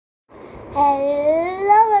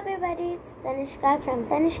Hello everybody, it's Tanishka from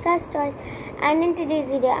Tanishka's Toys, and in today's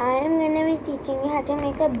video I am going to be teaching you how to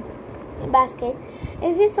make a basket.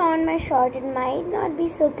 If you saw in my short, it might not be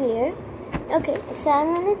so clear. Okay, so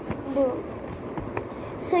I'm going to do,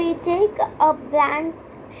 so you take a blank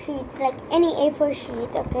sheet, like any A4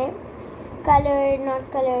 sheet, okay, colored, not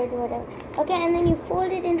colored, whatever, okay, and then you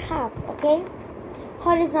fold it in half, okay,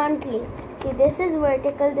 horizontally. See, this is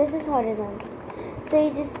vertical, this is horizontal. So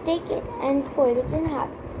you just take it and fold it in half.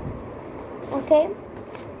 Okay,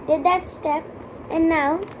 did that step, and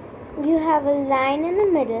now you have a line in the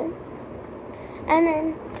middle, and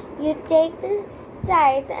then you take the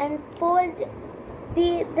sides and fold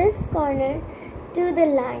this corner to the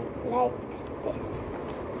line like this.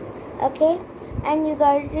 Okay, and you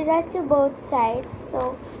gotta do that to both sides.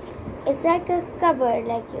 So it's like a cupboard,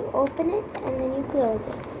 like you open it and then you close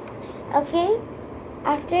it. Okay,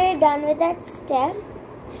 after you're done with that step,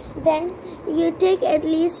 then you take at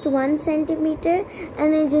least 1 centimeter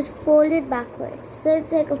and then just fold it backwards, so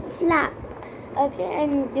it's like a flap. Okay,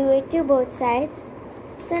 and do it to both sides.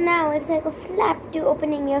 So now it's like a flap to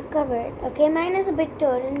opening your cupboard. Okay, mine is a bit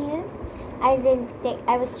torn here. I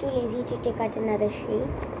was too lazy to take out another sheet.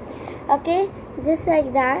 Okay, just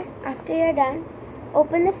like that. After you're done,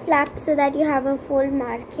 open the flap so that you have a fold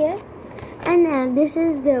mark here, and then this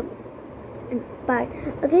is the part.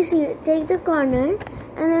 Okay, so you take the corner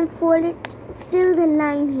and then fold it till the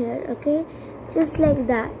line here, okay, just like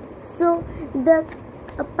that. So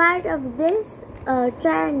a part of this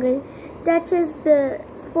triangle touches the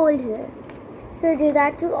fold here. So do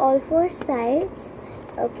that to all 4 sides,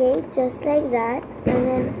 okay, just like that, and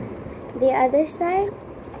then the other side,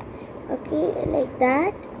 okay, like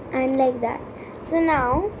that and like that. So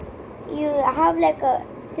now you have like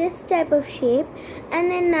this type of shape,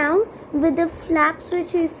 and then now with the flaps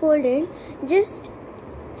which we folded, just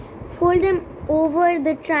fold them over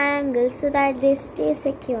the triangle so that they stay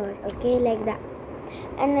secure, okay, like that.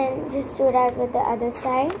 And then just do that with the other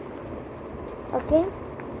side, okay.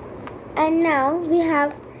 And now we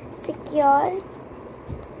have secure,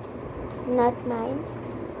 not mine,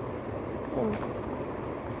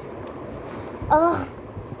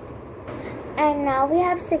 and now we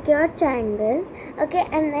have secure triangles, okay.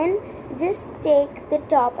 And then just take the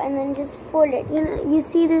top and then just fold it. You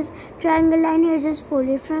see this triangle line here, just fold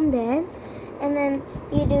it from there, and then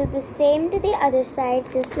you do the same to the other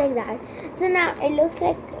side, just like that. So now it looks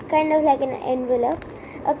like kind of like an envelope,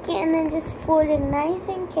 okay. And then just fold it nice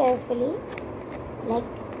and carefully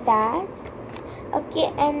like that,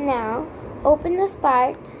 okay. And now open this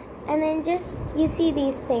part, and then just, you see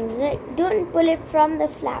these things, right? Don't pull it from the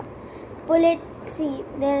flap, pull it, see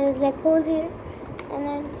there is like holes here, and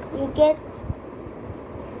then you get,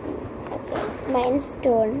 okay, mine is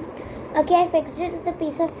torn. Okay, I fixed it with a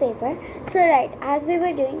piece of paper. So right, as we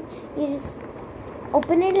were doing, you just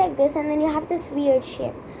open it like this, and then you have this weird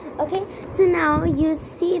shape. Okay, so now you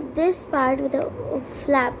see this part with a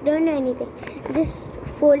flap, don't do anything, just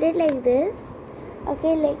fold it like this,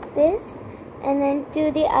 okay, like this, and then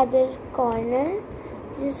to the other corner,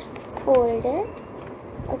 just fold it,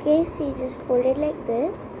 okay, see, just fold it like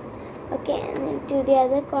this, okay, and then to the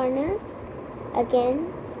other corner,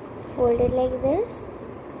 again, fold it like this,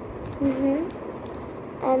 and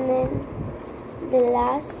then the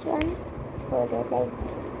last one, fold it like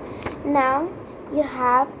this. Now you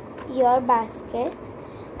have your basket,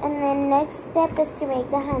 and then next step is to make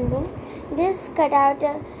the handle. Just cut out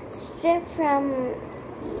a strip from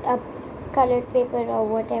a colored paper or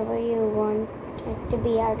whatever you want it to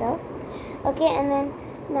be out of, okay. And then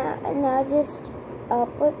now just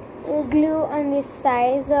put glue on the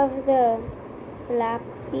sides of the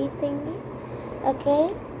flappy thingy, okay,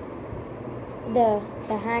 the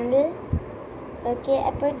handle, okay.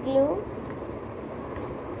 I put glue,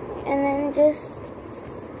 and then just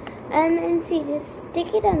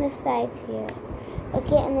stick it on the sides here,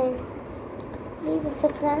 okay, and then leave it for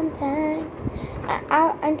some time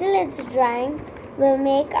until it's drying. We'll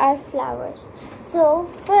make our flowers. So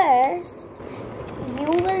first you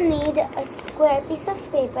will need a square piece of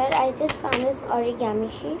paper. I just found this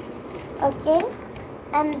origami sheet, okay.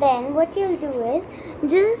 And then what you'll do is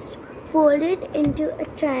just fold it into a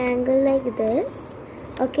triangle like this,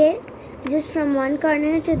 okay, just from one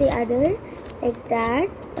corner to the other like that,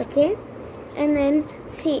 okay. And then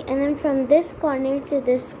see, and then from this corner to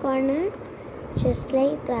this corner, just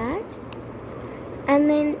like that, and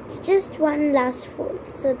then just one last fold,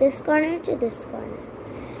 so this corner to this corner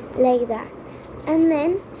like that. And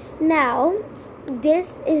then now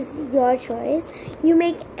this is your choice, you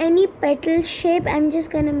make any petal shape. I'm just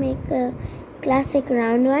gonna make a classic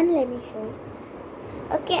round one. Let me show you.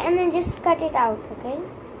 Okay, and then just cut it out. Okay,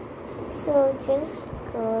 so just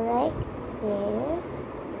go like this.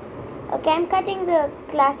 Okay, I'm cutting the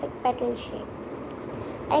classic petal shape.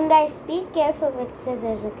 And guys, be careful with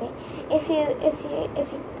scissors. Okay, if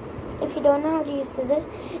you don't know how to use scissors,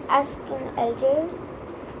 ask an elder.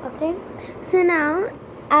 Okay, so now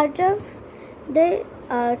out of the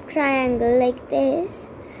triangle like this,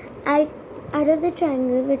 out of the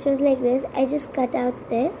triangle which was like this, I just cut out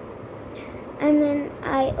this, and then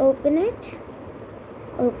I open it,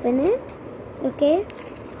 okay,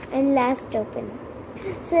 and last open.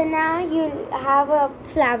 So now you have a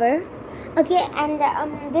flower. Okay, and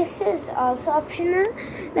this is also optional.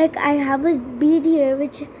 Like I have a bead here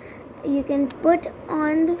which you can put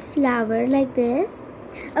on the flower like this.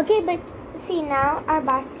 Okay, but see, now our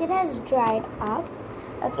basket has dried up.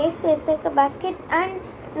 Okay, so it's like a basket, and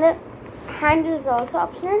the handle is also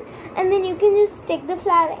optional, and then you can just stick the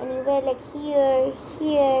flower anywhere, like here,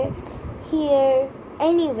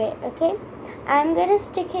 anywhere. Okay, I'm gonna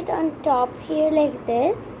stick it on top here like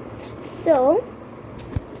this. So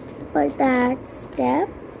for that step,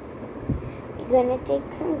 you're gonna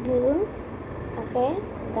take some glue. Okay,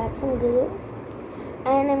 got some glue,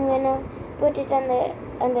 and I'm gonna put it on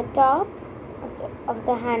the top of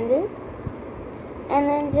the handle, and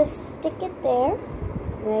then just stick it there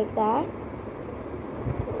like that.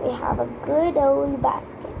 We have a good old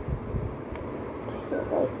basket.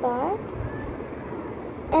 Okay, like that.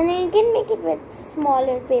 And then you can make it with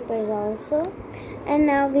smaller papers also. And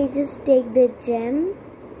now we just take the gem,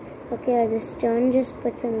 okay, or the stone, just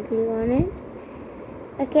put some glue on it.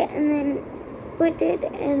 Okay, and then put it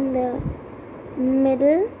in the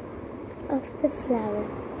middle of the flower.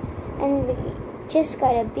 And we just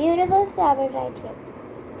got a beautiful flower right here.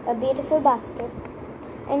 A beautiful basket.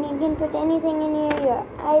 And you can put anything in here, your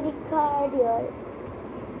ID card, your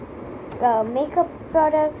makeup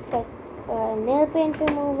products like nail paint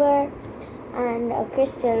remover, and a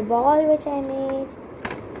crystal ball which I made,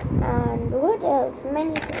 and what else?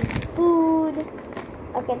 Many things. Food.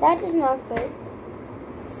 Okay, that is not food.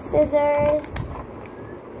 Scissors.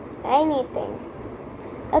 Anything.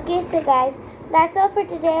 Okay, so guys, that's all for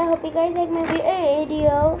today. I hope you guys like my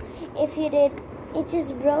video. If you did, it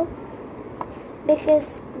just broke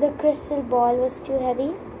because the crystal ball was too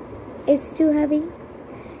heavy. It's too heavy.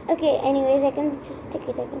 Okay, anyways, I can just stick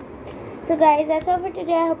it again. So guys, that's all for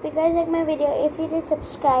today. I hope you guys like my video. If you did,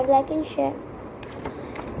 subscribe, like, and share.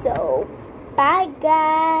 So bye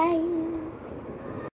guys.